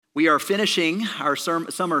We are finishing our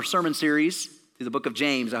summer sermon series through the book of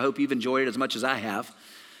James. I hope you've enjoyed it as much as I have.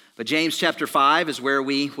 But James chapter 5 is where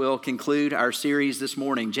we will conclude our series this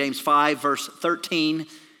morning. James 5, verse 13.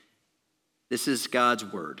 This is God's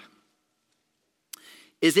word.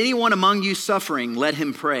 Is anyone among you suffering? Let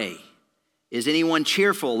him pray. Is anyone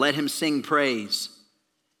cheerful? Let him sing praise.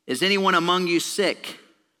 Is anyone among you sick?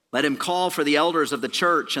 Let him call for the elders of the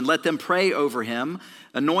church and let them pray over him,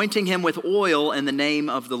 anointing him with oil in the name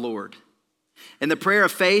of the Lord. And the prayer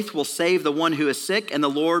of faith will save the one who is sick, and the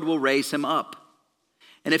Lord will raise him up.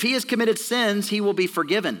 And if he has committed sins, he will be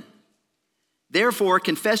forgiven. Therefore,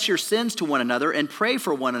 confess your sins to one another and pray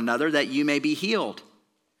for one another that you may be healed.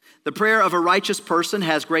 The prayer of a righteous person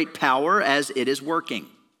has great power as it is working.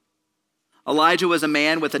 Elijah was a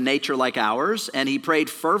man with a nature like ours, and he prayed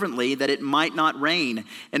fervently that it might not rain.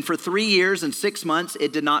 And for 3 years and 6 months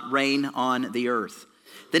it did not rain on the earth.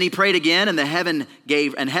 Then he prayed again, and heaven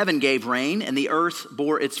gave rain, and the earth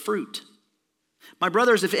bore its fruit. My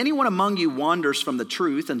brothers, if anyone among you wanders from the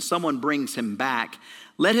truth and someone brings him back,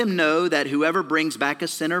 let him know that whoever brings back a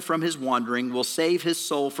sinner from his wandering will save his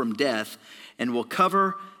soul from death and will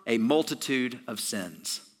cover a multitude of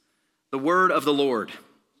sins. The word of the Lord.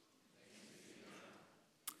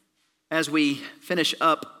 As we finish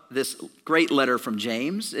up this great letter from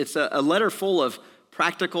James, it's a letter full of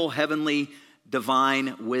practical, heavenly,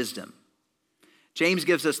 divine wisdom. James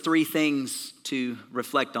gives us 3 things to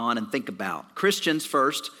reflect on and think about. Christians,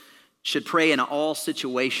 first, should pray in all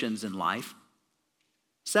situations in life.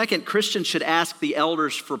 Second, Christians should ask the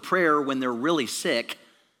elders for prayer when they're really sick.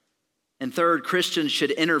 And third, Christians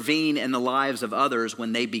should intervene in the lives of others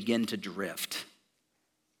when they begin to drift.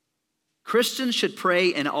 Christians should pray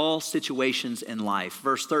in all situations in life.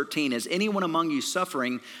 Verse 13, is anyone among you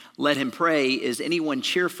suffering? Let him pray. Is anyone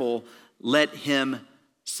cheerful? Let him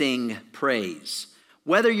sing praise.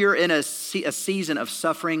 Whether you're in a season of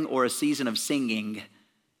suffering or a season of singing,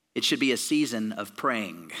 it should be a season of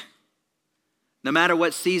praying. No matter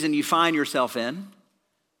what season you find yourself in,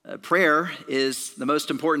 prayer is the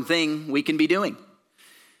most important thing we can be doing.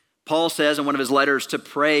 Paul says in one of his letters to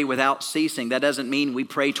pray without ceasing. That doesn't mean we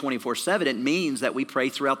pray 24/7. It means that we pray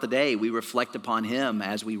throughout the day. We reflect upon him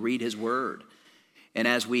as we read his word and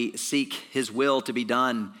as we seek his will to be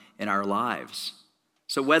done in our lives.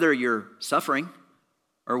 So whether you're suffering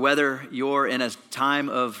or whether you're in a time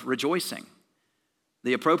of rejoicing,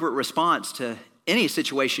 the appropriate response to any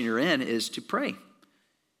situation you're in is to pray.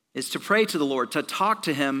 Is to pray to the Lord, to talk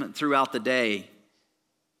to him throughout the day.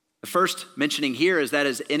 The first mentioning here is that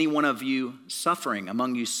is any one of you suffering,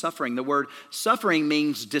 among you suffering. The word suffering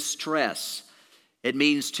means distress. It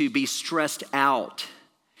means to be stressed out.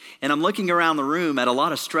 And I'm looking around the room at a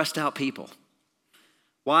lot of stressed out people.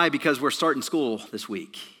 Why? Because we're starting school this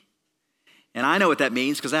week. And I know what that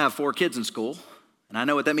means because I have 4 kids in school. And I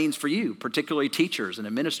know what that means for you, particularly teachers and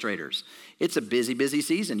administrators. It's a busy, busy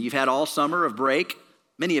season. You've had all summer of break.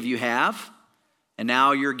 Many of you have. And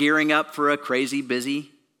now you're gearing up for a crazy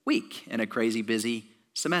busy week and a crazy busy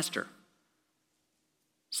semester.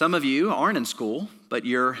 Some of you aren't in school, but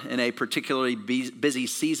you're in a particularly busy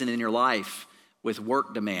season in your life with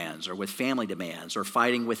work demands or with family demands or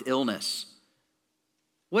fighting with illness.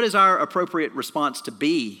 What is our appropriate response to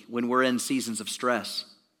be when we're in seasons of stress?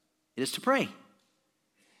 It is to pray.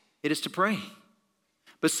 It is to pray.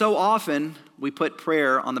 But so often we put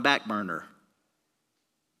prayer on the back burner.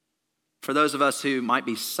 For those of us who might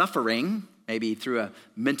be suffering, maybe through a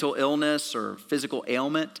mental illness or physical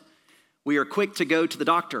ailment, we are quick to go to the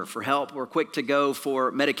doctor for help. We're quick to go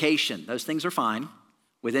for medication. Those things are fine,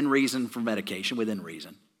 within reason for medication, within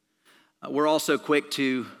reason. We're also quick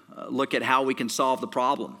to look at how we can solve the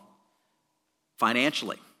problem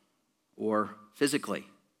financially or physically.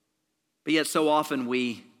 But yet so often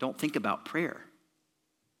we don't think about prayer.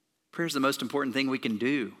 Prayer is the most important thing we can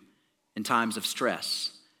do in times of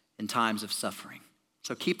stress, in times of suffering.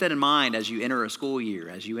 So keep that in mind as you enter a school year,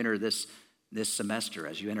 as you enter this semester,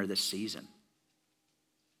 as you enter this season.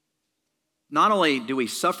 Not only do we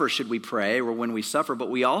suffer should we pray, or when we suffer, but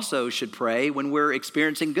we also should pray when we're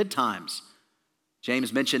experiencing good times.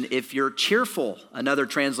 James mentioned if you're cheerful, another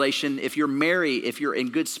translation, if you're merry, if you're in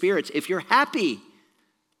good spirits, if you're happy,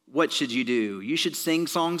 what should you do? You should sing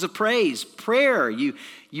songs of praise, prayer. You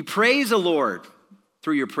praise the Lord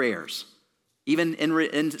through your prayers, even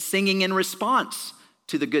in singing in response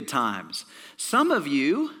to the good times. Some of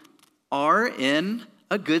you are in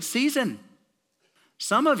a good season.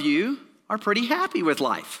 Some of you are pretty happy with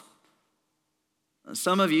life.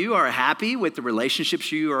 Some of you are happy with the relationships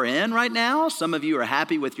you are in right now. Some of you are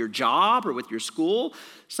happy with your job or with your school.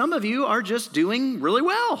 Some of you are just doing really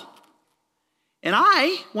well. And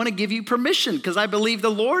I want to give you permission because I believe the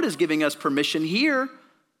Lord is giving us permission here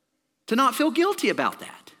to not feel guilty about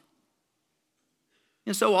that.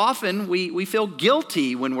 And so often we feel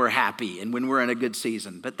guilty when we're happy and when we're in a good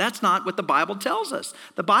season, but that's not what the Bible tells us.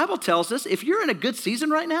 The Bible tells us if you're in a good season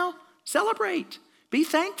right now, celebrate, be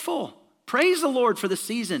thankful, praise the Lord for the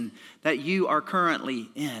season that you are currently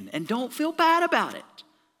in, and don't feel bad about it.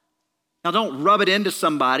 Now, don't rub it into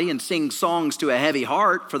somebody and sing songs to a heavy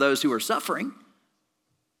heart for those who are suffering.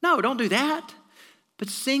 No, don't do that. But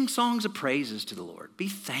sing songs of praises to the Lord. Be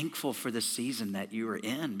thankful for the season that you are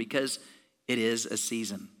in because it is a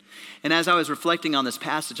season. And as I was reflecting on this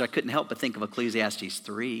passage, I couldn't help but think of Ecclesiastes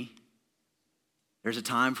 3. There's a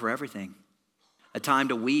time for everything. A time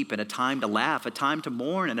to weep and a time to laugh, a time to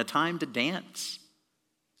mourn and a time to dance.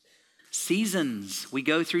 Seasons. We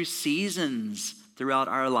go through seasons throughout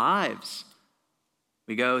our lives.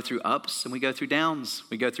 We go through ups and we go through downs.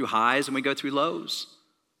 We go through highs and we go through lows.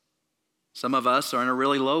 Some of us are in a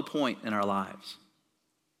really low point in our lives.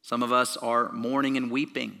 Some of us are mourning and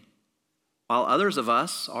weeping, while others of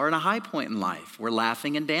us are in a high point in life. We're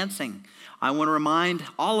laughing and dancing. I want to remind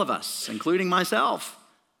all of us, including myself,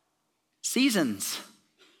 seasons.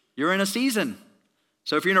 You're in a season.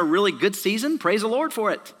 So if you're in a really good season, praise the Lord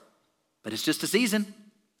for it. But it's just a season.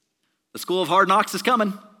 The school of hard knocks is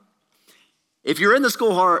coming. If you're in the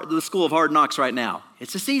school of hard knocks right now,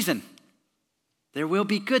 it's a season. There will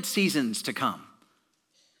be good seasons to come.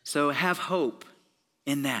 So have hope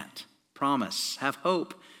in that promise. Have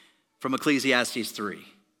hope from Ecclesiastes 3.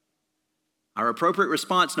 Our appropriate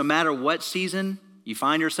response, no matter what season you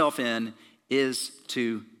find yourself in, is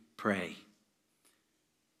to pray.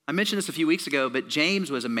 I mentioned this a few weeks ago, but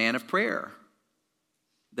James was a man of prayer.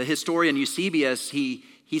 The historian Eusebius, he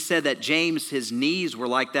said that James, his knees were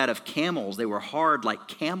like that of camels. They were hard like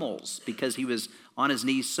camels because he was on his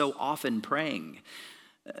knees so often praying.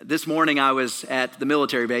 This morning I was at the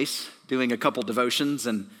military base doing a couple devotions,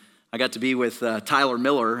 and I got to be with Tyler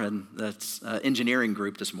Miller and that's engineering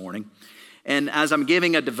group this morning. And as I'm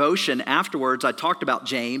giving a devotion afterwards, I talked about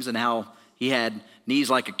James and how he had knees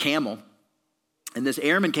like a camel. And this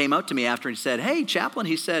airman came up to me after and said, "Hey, chaplain,"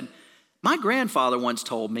 he said, "my grandfather once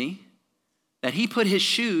told me that he put his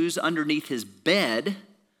shoes underneath his bed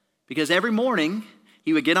because every morning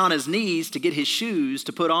he would get on his knees to get his shoes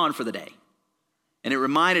to put on for the day. And it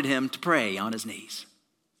reminded him to pray on his knees."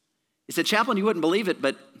 He said, "Chaplain, you wouldn't believe it,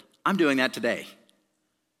 but I'm doing that today."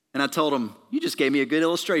 And I told him, "You just gave me a good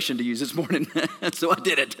illustration to use this morning." So I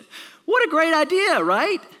did it. What a great idea,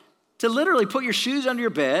 right? To literally put your shoes under your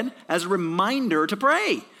bed as a reminder to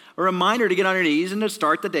pray, a reminder to get on your knees and to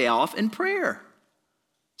start the day off in prayer.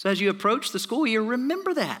 So as you approach the school year,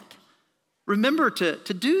 remember that. Remember to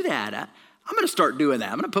do that. I'm going to start doing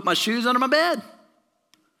that. I'm going to put my shoes under my bed.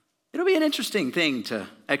 It'll be an interesting thing to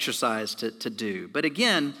exercise to do. But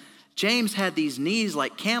again, James had these knees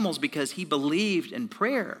like camels because he believed in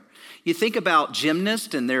prayer. You think about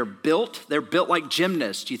gymnasts and they're built like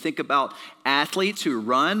gymnasts. You think about athletes who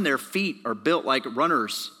run, their feet are built like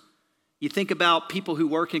runners. You think about people who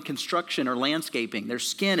work in construction or landscaping. Their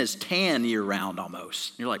skin is tan year round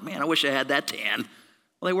almost. You're like, "Man, I wish I had that tan."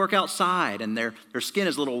 Well, they work outside and their skin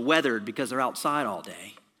is a little weathered because they're outside all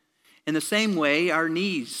day. In the same way, our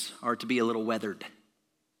knees are to be a little weathered.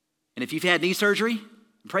 And if you've had knee surgery,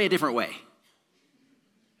 pray a different way.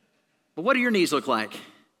 But what do your knees look like?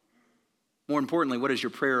 More importantly, what does your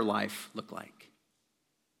prayer life look like?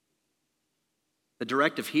 The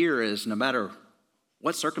directive here is no matter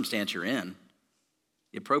what circumstance you're in,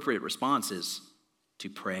 the appropriate response is to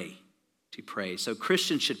pray, to pray. So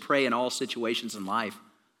Christians should pray in all situations in life.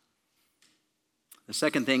 The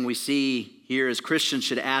second thing we see here is Christians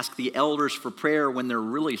should ask the elders for prayer when they're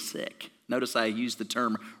really sick. Notice I use the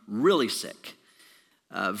term really sick.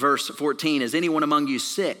 Verse 14, "Is anyone among you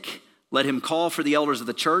sick? Let him call for the elders of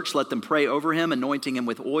the church. Let them pray over him, anointing him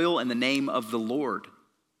with oil in the name of the Lord."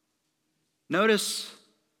 Notice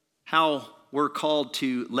how we're called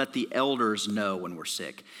to let the elders know when we're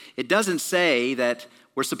sick. It doesn't say that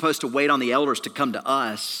we're supposed to wait on the elders to come to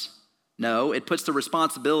us. No, it puts the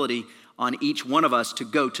responsibility on each one of us to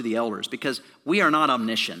go to the elders because we are not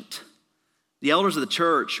omniscient. The elders of the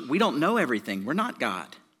church, we don't know everything. We're not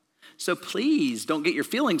God. So please don't get your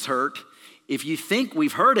feelings hurt if you think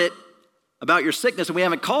we've heard it about your sickness and we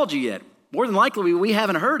haven't called you yet. More than likely, we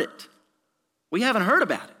haven't heard it. We haven't heard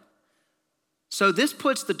about it. So this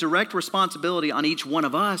puts the direct responsibility on each one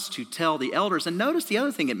of us to tell the elders. And notice the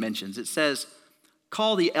other thing it mentions. It says,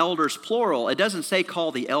 call the elders plural. It doesn't say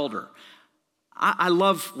call the elder. I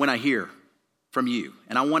love when I hear from you,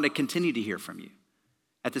 and I want to continue to hear from you.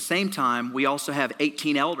 At the same time, we also have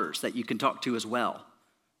 18 elders that you can talk to as well.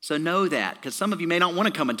 So know that, because some of you may not want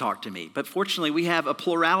to come and talk to me, but fortunately we have a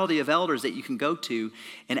plurality of elders that you can go to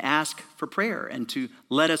and ask for prayer and to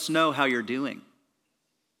let us know how you're doing.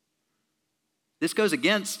 This goes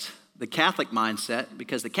against the Catholic mindset,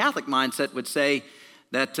 because the Catholic mindset would say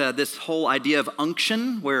that this whole idea of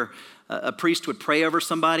unction, where a priest would pray over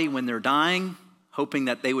somebody when they're dying, hoping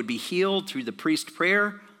that they would be healed through the priest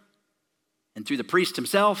prayer and through the priest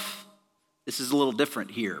himself. This is a little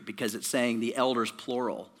different here because it's saying the elders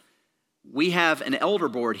plural. We have an elder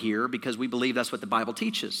board here because we believe that's what the Bible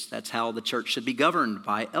teaches. That's how the church should be governed,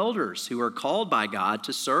 by elders who are called by God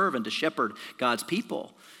to serve and to shepherd God's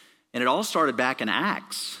people. And it all started back in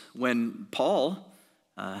Acts when Paul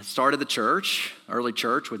started the church, early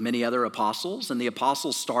church, with many other apostles. And the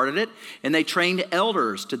apostles started it, and they trained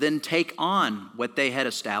elders to then take on what they had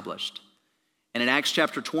established. And in Acts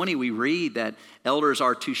chapter 20, we read that elders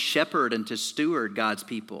are to shepherd and to steward God's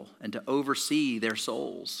people and to oversee their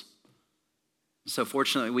souls. So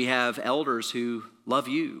fortunately, we have elders who love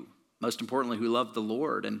you, most importantly, who love the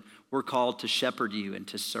Lord, and we're called to shepherd you and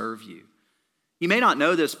to serve you. You may not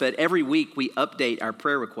know this, but every week we update our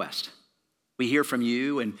prayer request. We hear from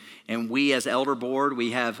you, and we as elder board,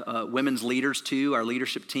 we have women's leaders too, our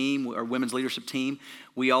leadership team, our women's leadership team.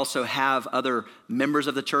 We also have other members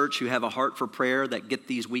of the church who have a heart for prayer that get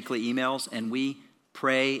these weekly emails, and we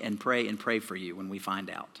pray and pray and pray for you when we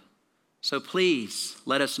find out. So please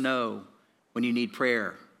let us know when you need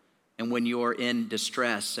prayer and when you're in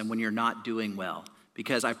distress and when you're not doing well,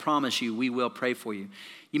 because I promise you we will pray for you.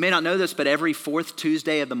 You may not know this, but every fourth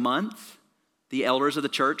Tuesday of the month, the elders of the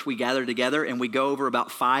church, we gather together and we go over about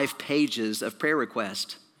 5 pages of prayer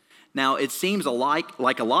requests. Now, it seems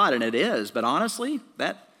like a lot, and it is, but honestly,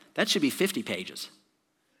 that should be 50 pages.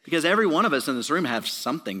 Because every one of us in this room have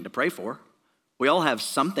something to pray for. We all have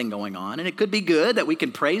something going on, and it could be good that we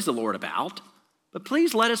can praise the Lord about. But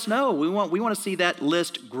please let us know. We want to see that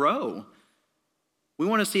list grow. We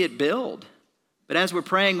want to see it build. But as we're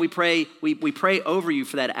praying, we pray over you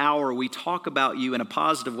for that hour. We talk about you in a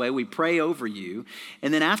positive way. We pray over you.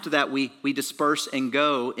 And then after that, we disperse and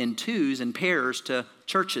go in twos and pairs to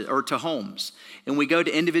churches or to homes. And we go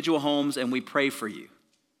to individual homes and we pray for you.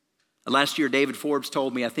 Last year, David Forbes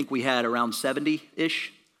told me, I think we had around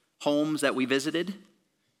 70-ish homes that we visited.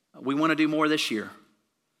 We want to do more this year.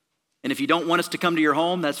 And if you don't want us to come to your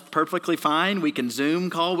home, that's perfectly fine. We can Zoom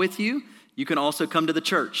call with you. You can also come to the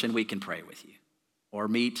church and we can pray with you, or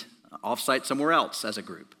meet offsite somewhere else as a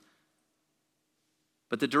group.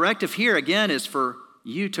 But the directive here, again, is for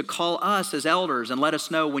you to call us as elders and let us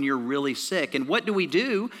know when you're really sick. And what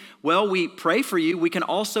do? Well, we pray for you. We can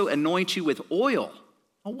also anoint you with oil.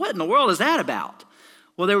 Well, what in the world is that about?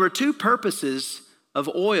 Well, there were 2 purposes of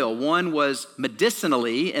oil. One was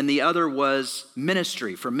medicinally, and the other was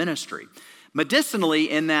for ministry. Medicinally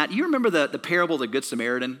in that, you remember the parable of the Good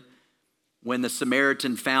Samaritan? When the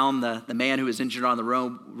Samaritan found the man who was injured on the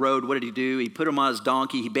road, what did he do? He put him on his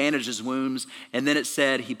donkey, he bandaged his wounds, and then it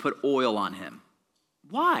said he put oil on him.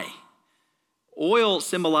 Why? Oil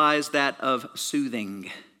symbolized that of soothing.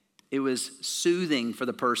 It was soothing for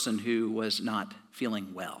the person who was not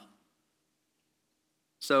feeling well.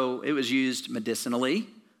 So it was used medicinally,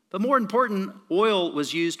 but more important, oil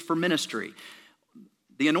was used for ministry.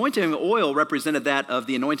 The anointing of oil represented that of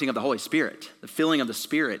the anointing of the Holy Spirit, the filling of the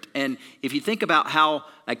Spirit. And if you think about how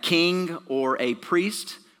a king or a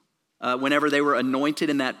priest, whenever they were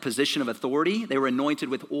anointed in that position of authority, they were anointed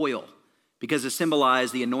with oil because it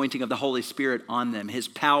symbolized the anointing of the Holy Spirit on them, his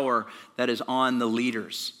power that is on the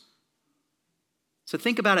leaders. So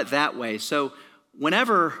think about it that way. So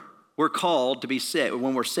whenever we're called to be sick,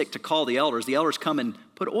 when we're sick, to call the elders come and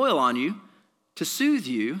put oil on you to soothe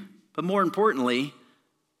you, but more importantly,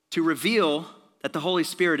 to reveal that the Holy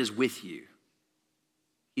Spirit is with you.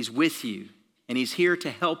 He's with you, and he's here to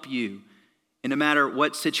help you in no matter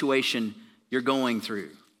what situation you're going through.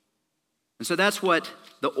 And so that's what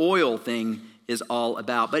the oil thing is all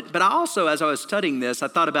about. But I also, as I was studying this, I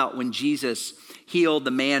thought about when Jesus healed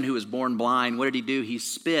the man who was born blind. What did he do? He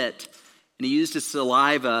spit, and he used his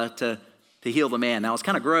saliva to heal the man. Now, it's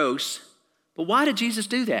kind of gross, but why did Jesus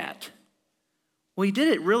do that? Well, he did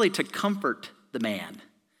it really to comfort the man.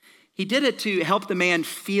 He did it to help the man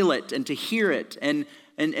feel it and to hear it and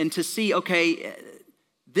to see, okay,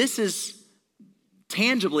 this is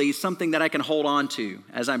tangibly something that I can hold on to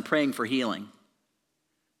as I'm praying for healing.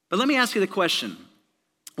 But let me ask you the question.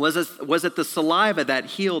 Was it the saliva that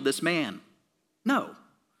healed this man? No.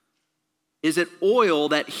 Is it oil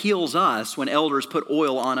that heals us when elders put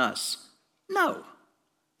oil on us? No.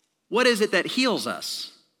 What is it that heals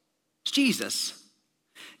us? It's Jesus.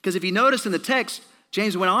 Because if you notice in the text,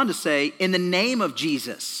 James went on to say, in the name of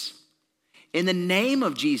Jesus, in the name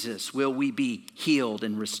of Jesus will we be healed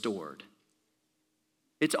and restored.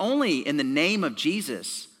 It's only in the name of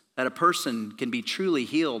Jesus that a person can be truly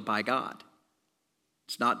healed by God.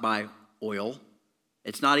 It's not by oil.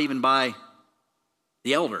 It's not even by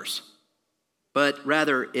the elders, but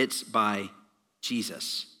rather it's by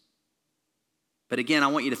Jesus. But again, I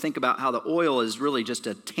want you to think about how the oil is really just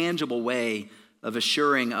a tangible way of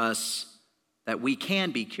assuring us that we can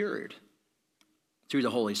be cured through the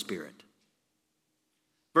Holy Spirit.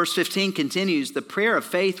 Verse 15 continues, the prayer of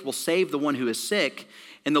faith will save the one who is sick,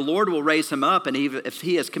 and the Lord will raise him up, and if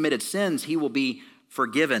he has committed sins, he will be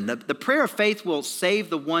forgiven. The prayer of faith will save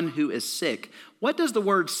the one who is sick. What does the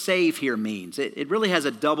word save here mean? It really has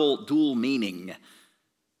a dual meaning.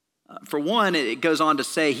 For one, it goes on to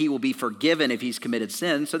say he will be forgiven if he's committed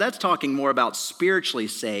sin. So that's talking more about spiritually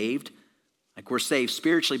saved, like we're saved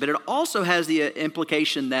spiritually. But it also has the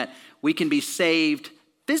implication that we can be saved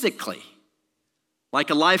physically, like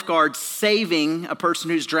a lifeguard saving a person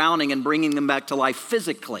who's drowning and bringing them back to life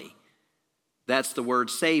physically. That's the word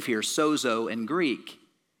save here, sozo in Greek.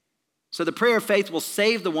 So the prayer of faith will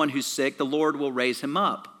save the one who's sick. The Lord will raise him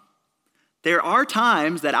up. There are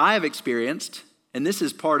times that I have experienced, and this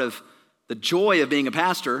is part of the joy of being a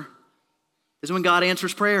pastor, is when God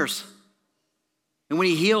answers prayers and when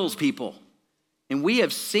he heals people. And we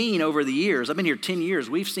have seen over the years, I've been here 10 years,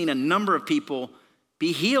 we've seen a number of people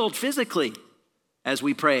be healed physically as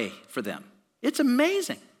we pray for them. It's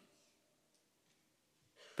amazing.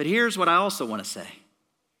 But here's what I also want to say.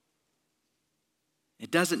 It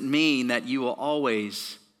doesn't mean that you will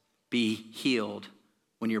always be healed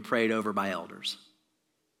when you're prayed over by elders.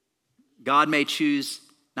 God may choose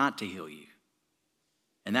not to heal you.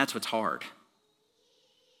 And that's what's hard.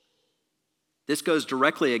 This goes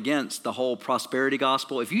directly against the whole prosperity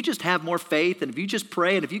gospel. If you just have more faith and if you just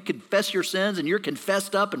pray and if you confess your sins and you're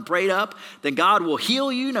confessed up and prayed up, then God will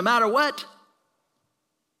heal you no matter what.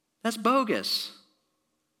 That's bogus.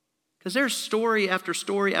 Because there's story after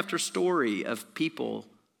story after story of people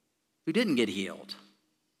who didn't get healed.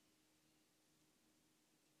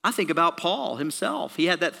 I think about Paul himself. He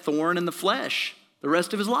had that thorn in the flesh the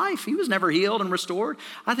rest of his life. He was never healed and restored.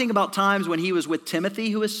 I think about times when he was with Timothy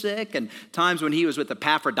who was sick and times when he was with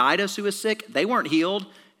Epaphroditus who was sick. They weren't healed,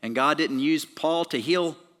 and God didn't use Paul to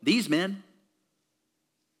heal these men.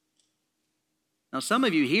 Now, some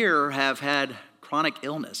of you here have had chronic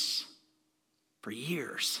illness for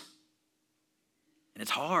years. And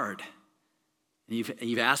it's hard. And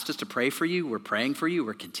you've asked us to pray for you. We're praying for you.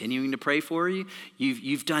 We're continuing to pray for you.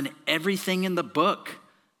 You've done everything in the book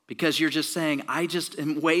because you're just saying, I just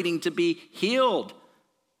am waiting to be healed.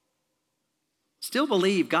 Still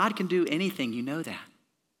believe God can do anything. You know that.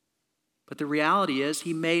 But the reality is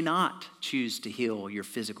he may not choose to heal your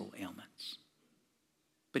physical ailments.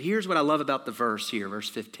 But here's what I love about the verse here, verse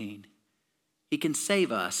 15. He can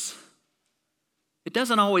save us. It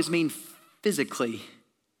doesn't always mean physically,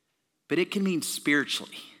 but it can mean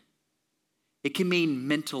spiritually. It can mean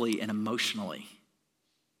mentally and emotionally.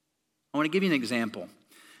 I want to give you an example.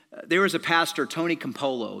 There was a pastor, Tony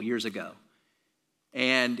Campolo, years ago,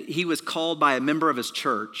 and he was called by a member of his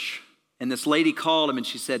church, and this lady called him and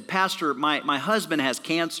she said, Pastor, my husband has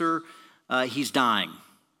cancer. He's dying,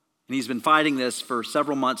 and he's been fighting this for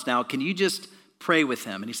several months now. Can you just pray with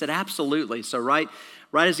him? And he said, absolutely. So right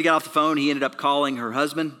as he got off the phone, he ended up calling her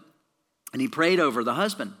husband, and he prayed over the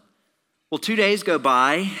husband. Well, 2 days go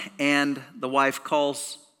by, and the wife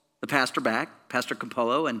calls the pastor back, Pastor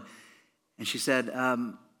Campolo, and she said,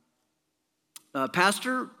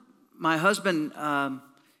 Pastor, my husband,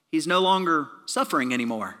 he's no longer suffering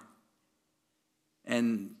anymore.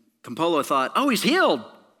 And Campolo thought, oh, he's healed.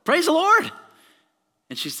 Praise the Lord.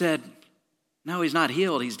 And she said, no, he's not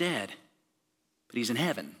healed. He's dead, but he's in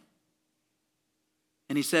heaven.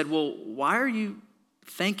 And he said, well, why are you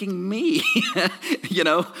thanking me?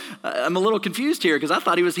 I'm a little confused here because I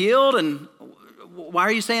thought he was healed, and why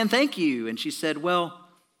are you saying thank you? And she said, well,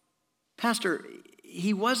 Pastor,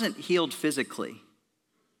 he wasn't healed physically,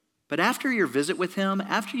 but after your visit with him,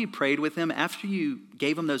 after you prayed with him, after you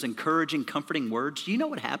gave him those encouraging, comforting words, do you know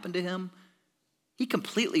what happened to him? He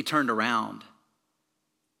completely turned around.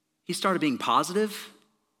 He started being positive.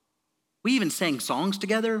 We even sang songs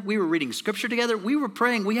together. We were reading scripture together. We were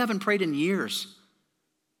praying. We haven't prayed in years.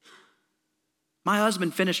 My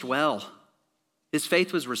husband finished well. His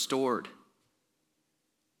faith was restored.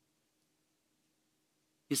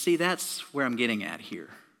 You see, that's where I'm getting at here.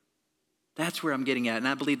 That's where I'm getting at. And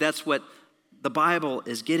I believe that's what the Bible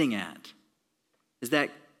is getting at, is that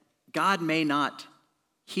God may not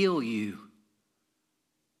heal you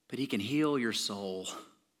but he can heal your soul.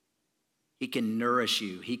 He can nourish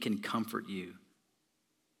you. He can comfort you.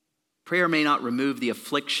 Prayer may not remove the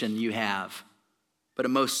affliction you have, but it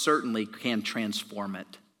most certainly can transform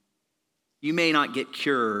it. You may not get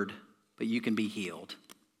cured, but you can be healed.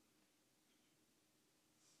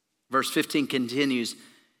 Verse 15 continues,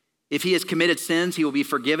 if he has committed sins, he will be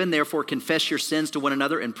forgiven. Therefore, confess your sins to one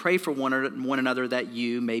another and pray for one another that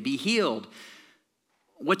you may be healed.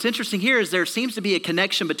 What's interesting here is there seems to be a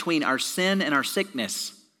connection between our sin and our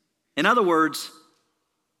sickness. In other words,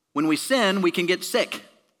 when we sin, we can get sick.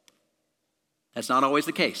 That's not always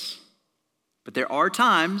the case. But there are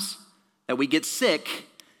times that we get sick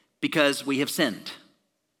because we have sinned.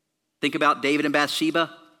 Think about David and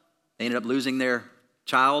Bathsheba. They ended up losing their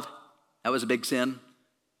child. That was a big sin.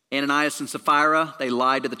 Ananias and Sapphira, they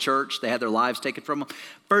lied to the church. They had their lives taken from them.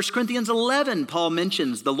 1 Corinthians 11, Paul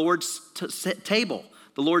mentions the Lord's table,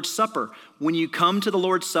 the Lord's Supper. When you come to the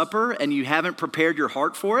Lord's Supper and you haven't prepared your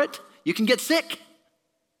heart for it, you can get sick.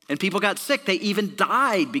 And people got sick. They even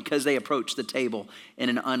died because they approached the table in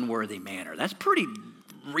an unworthy manner. That's pretty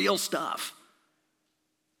real stuff.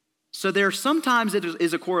 So there sometimes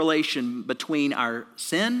is a correlation between our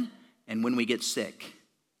sin and when we get sick,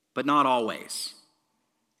 but not always.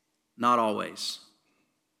 Not always.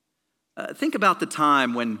 Think about the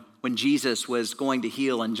time when Jesus was going to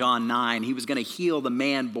heal in John 9. He was going to heal the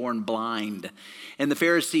man born blind. And the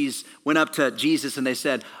Pharisees went up to Jesus and they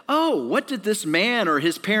said, oh, what did this man or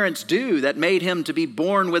his parents do that made him to be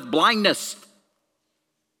born with blindness?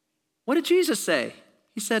 What did Jesus say?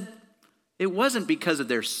 He said, it wasn't because of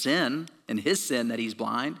their sin and his sin that he's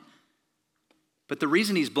blind. But the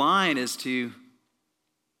reason he's blind is to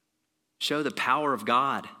show the power of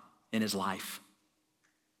God in his life.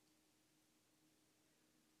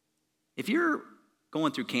 If you're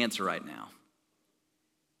going through cancer right now,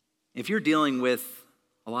 if you're dealing with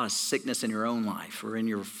a lot of sickness in your own life or in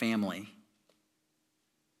your family,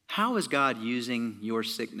 how is God using your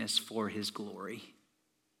sickness for his glory?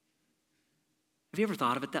 Have you ever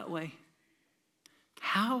thought of it that way?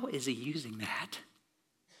 How is he using that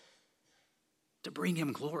to bring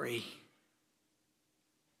him glory?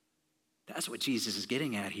 That's what Jesus is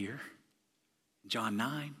getting at here. John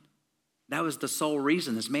 9. That was the sole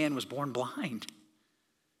reason this man was born blind.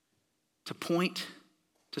 To point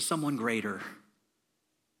to someone greater,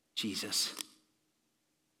 Jesus.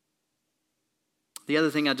 The other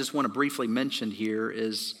thing I just want to briefly mention here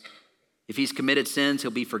is if he's committed sins,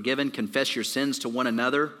 he'll be forgiven. Confess your sins to one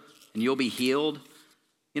another and you'll be healed.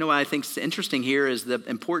 You know what I think is interesting here is the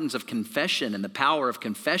importance of confession and the power of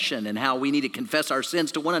confession and how we need to confess our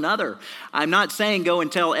sins to one another. I'm not saying go and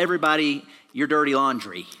tell everybody your dirty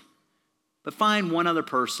laundry, but find one other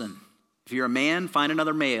person. If you're a man, find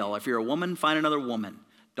another male. If you're a woman, find another woman.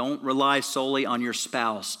 Don't rely solely on your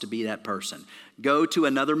spouse to be that person. Go to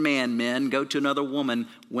another man, men. Go to another woman,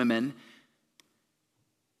 women,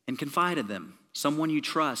 and confide in them. Someone you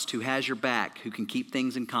trust who has your back, who can keep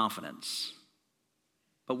things in confidence.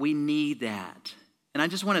 But we need that. And I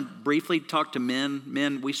just want to briefly talk to men.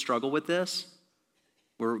 Men, we struggle with this.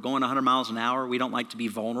 We're going 100 miles an hour. We don't like to be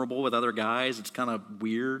vulnerable with other guys. It's kind of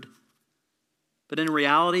weird. But in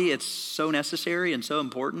reality, it's so necessary and so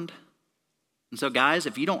important. And so guys,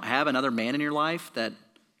 if you don't have another man in your life that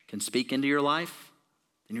can speak into your life,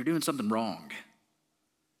 then you're doing something wrong.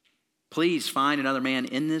 Please find another man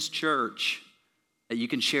in this church that you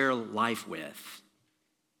can share life with.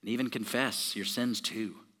 And even confess your sins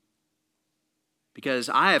too. Because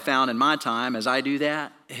I have found in my time, as I do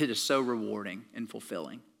that, it is so rewarding and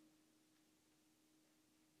fulfilling.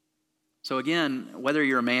 So again, whether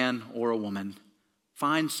you're a man or a woman,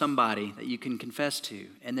 find somebody that you can confess to.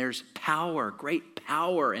 And there's power, great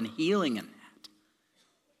power and healing in that.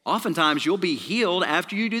 Oftentimes you'll be healed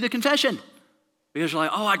after you do the confession. Because you're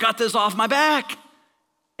like, oh, I got this off my back.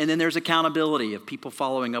 And then there's accountability of people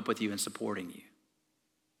following up with you and supporting you.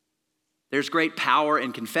 There's great power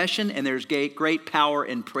in confession and there's great power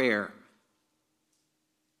in prayer.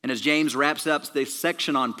 And as James wraps up this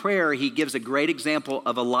section on prayer, he gives a great example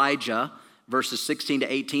of Elijah, verses 16 to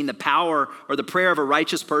 18. The power or the prayer of a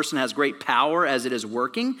righteous person has great power as it is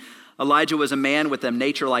working. Elijah was a man with a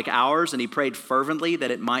nature like ours, and he prayed fervently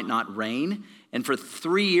that it might not rain. And for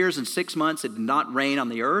 3 years and 6 months, it did not rain on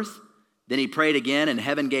the earth. Then he prayed again, and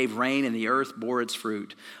heaven gave rain, and the earth bore its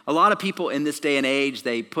fruit. A lot of people in this day and age,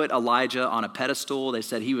 they put Elijah on a pedestal. They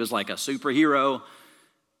said he was like a superhero.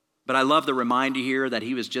 But I love the reminder here that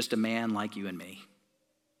he was just a man like you and me.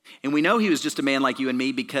 And we know he was just a man like you and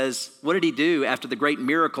me because what did he do after the great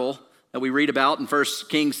miracle that we read about in 1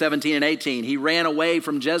 Kings 17 and 18? He ran away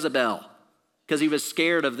from Jezebel because he was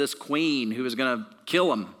scared of this queen who was going to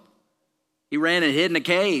kill him He ran and hid in a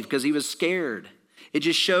cave because he was scared. It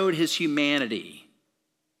just showed his humanity.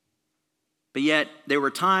 But yet, there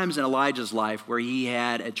were times in Elijah's life where he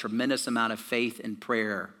had a tremendous amount of faith and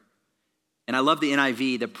prayer. And I love the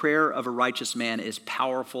NIV. The prayer of a righteous man is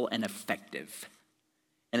powerful and effective.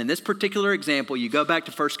 And in this particular example, you go back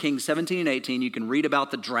to 1 Kings 17 and 18, you can read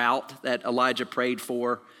about the drought that Elijah prayed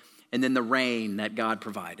for, and then the rain that God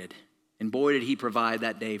provided. And boy, did he provide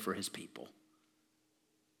that day for his people.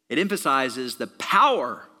 It emphasizes the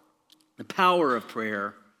power of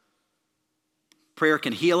prayer. Prayer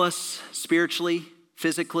can heal us spiritually,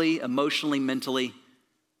 physically, emotionally, mentally.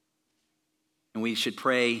 And we should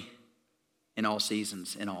pray in all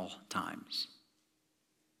seasons, in all times.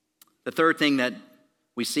 The third thing that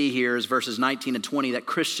we see here is verses 19 and 20, that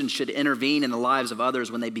Christians should intervene in the lives of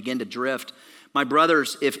others when they begin to drift. My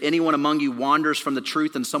brothers, if anyone among you wanders from the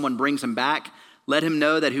truth and someone brings him back, let him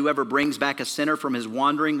know that whoever brings back a sinner from his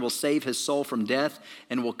wandering will save his soul from death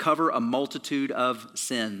and will cover a multitude of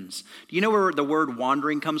sins. Do you know where the word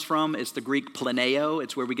wandering comes from? It's the Greek planeo.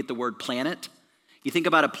 It's where we get the word planet. You think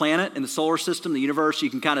about a planet in the solar system, the universe, you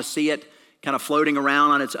can kind of see it kind of floating around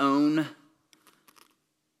on its own.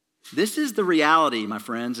 This is the reality, my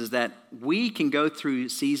friends, is that we can go through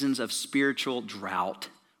seasons of spiritual drought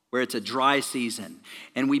where it's a dry season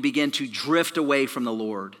and we begin to drift away from the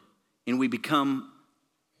Lord. And we become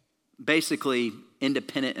basically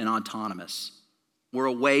independent and autonomous. We're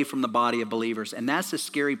away from the body of believers. And that's a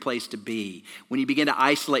scary place to be when you begin to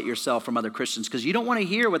isolate yourself from other Christians, because you don't want to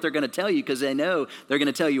hear what they're going to tell you because they know they're going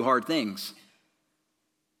to tell you hard things.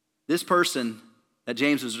 This person that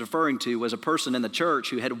James was referring to was a person in the church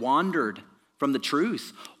who had wandered from the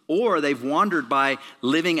truth, or they've wandered by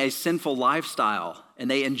living a sinful lifestyle and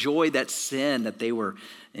they enjoyed that sin that they were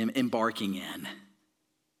embarking in.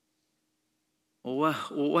 Well,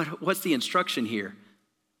 what's the instruction here?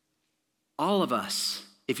 All of us,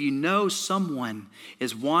 if you know someone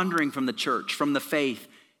is wandering from the church, from the faith,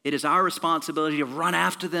 it is our responsibility to run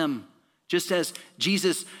after them. Just as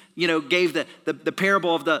Jesus, gave the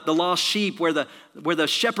parable of the lost sheep where the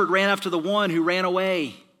shepherd ran after the one who ran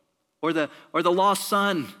away, or the lost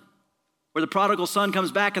son, where the prodigal son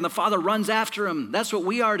comes back and the father runs after him. That's what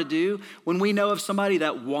we are to do when we know of somebody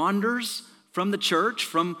that wanders from the church,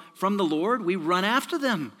 from the Lord. We run after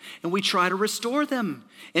them and we try to restore them,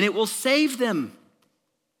 and it will save them.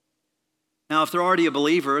 Now, if they're already a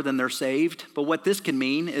believer, then they're saved. But what this can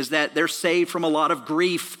mean is that they're saved from a lot of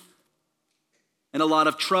grief and a lot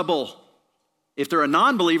of trouble. If they're a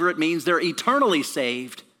non-believer, it means they're eternally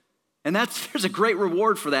saved. And there's a great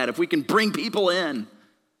reward for that if we can bring people in.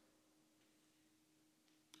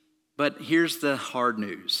 But here's the hard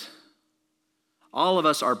news. All of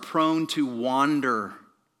us are prone to wander.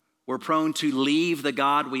 We're prone to leave the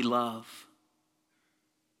God we love.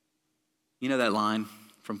 You know that line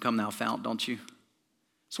from Come Thou Fount, don't you?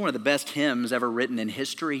 It's one of the best hymns ever written in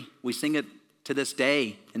history. We sing it to this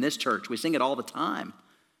day in this church. We sing it all the time.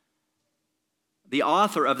 The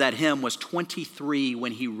author of that hymn was 23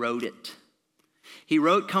 when he wrote it. He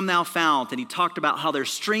wrote Come Thou Fount, and he talked about how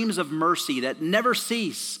there's streams of mercy that never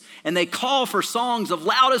cease, and they call for songs of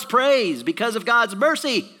loudest praise because of God's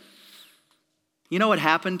mercy. You know what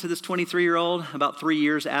happened to this 23-year-old about 3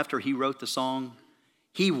 years after he wrote the song?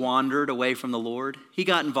 He wandered away from the Lord. He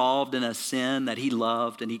got involved in a sin that he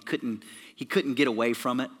loved, and he couldn't get away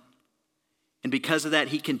from it. And because of that,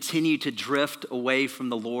 he continued to drift away from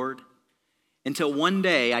the Lord until one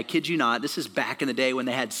day, I kid you not, this is back in the day when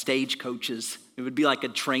they had stagecoaches. It would be like a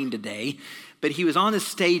train today. But he was on this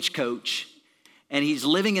stagecoach, and he's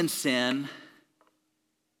living in sin.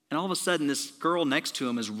 And all of a sudden, this girl next to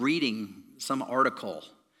him is reading some article.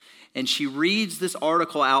 And she reads this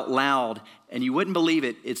article out loud, and you wouldn't believe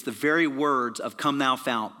it. It's the very words of Come Thou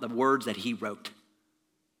Fount, the words that he wrote.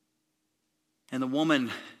 And the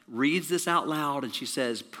woman reads this out loud, and she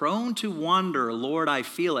says, "Prone to wander, Lord, I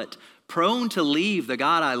feel it. Prone to leave the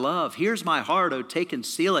God I love. Here's my heart, oh, take and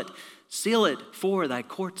seal it. Seal it for thy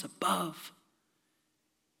courts above."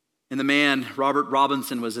 And the man, Robert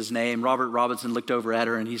Robinson was his name. Robert Robinson looked over at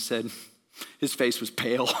her, and he said, his face was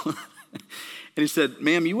pale. And he said,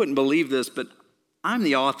 "Ma'am, you wouldn't believe this, but I'm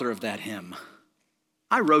the author of that hymn.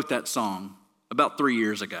 I wrote that song about 3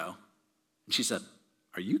 years ago." And she said,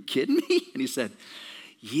 "Are you kidding me?" And he said,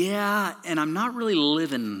 "Yeah, and I'm not really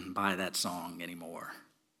living by that song anymore.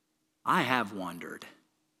 I have wandered,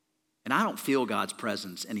 and I don't feel God's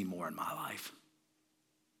presence anymore in my life."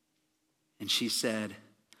 And she said,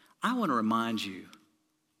 "I want to remind you,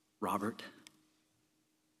 Robert,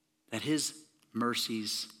 that his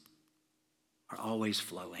mercies are always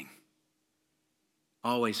flowing.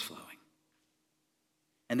 Always flowing.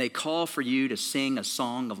 and they call for you to sing a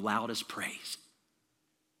song of loudest praise.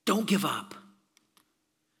 Don't give up.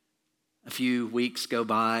 A few weeks go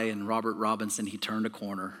by, and Robert Robinson, he turned a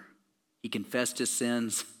corner. He confessed his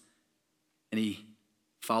sins, and he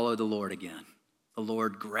followed the Lord again. The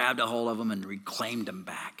Lord grabbed a hold of him and reclaimed him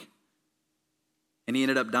back. And he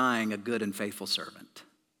ended up dying a good and faithful servant.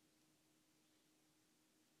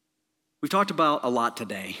 We've talked about a lot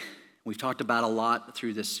today. We've talked about a lot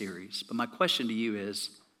through this series. But my question to you is,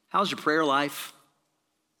 how's your prayer life?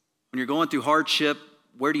 When you're going through hardship,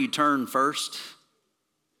 where do you turn first?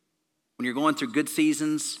 When you're going through good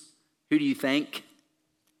seasons, who do you thank?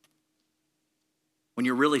 When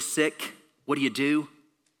you're really sick, what do you do?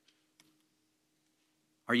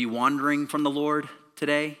 Are you wandering from the Lord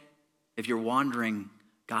today? If you're wandering,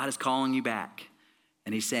 God is calling you back.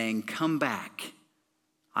 And he's saying, come back.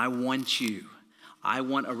 I want you. I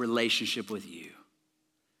want a relationship with you.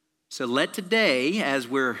 So let today, as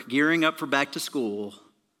we're gearing up for back to school,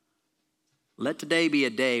 let today be a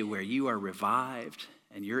day where you are revived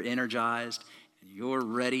and you're energized and you're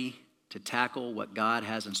ready to tackle what God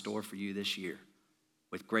has in store for you this year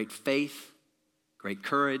with great faith, great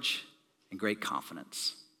courage, and great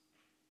confidence.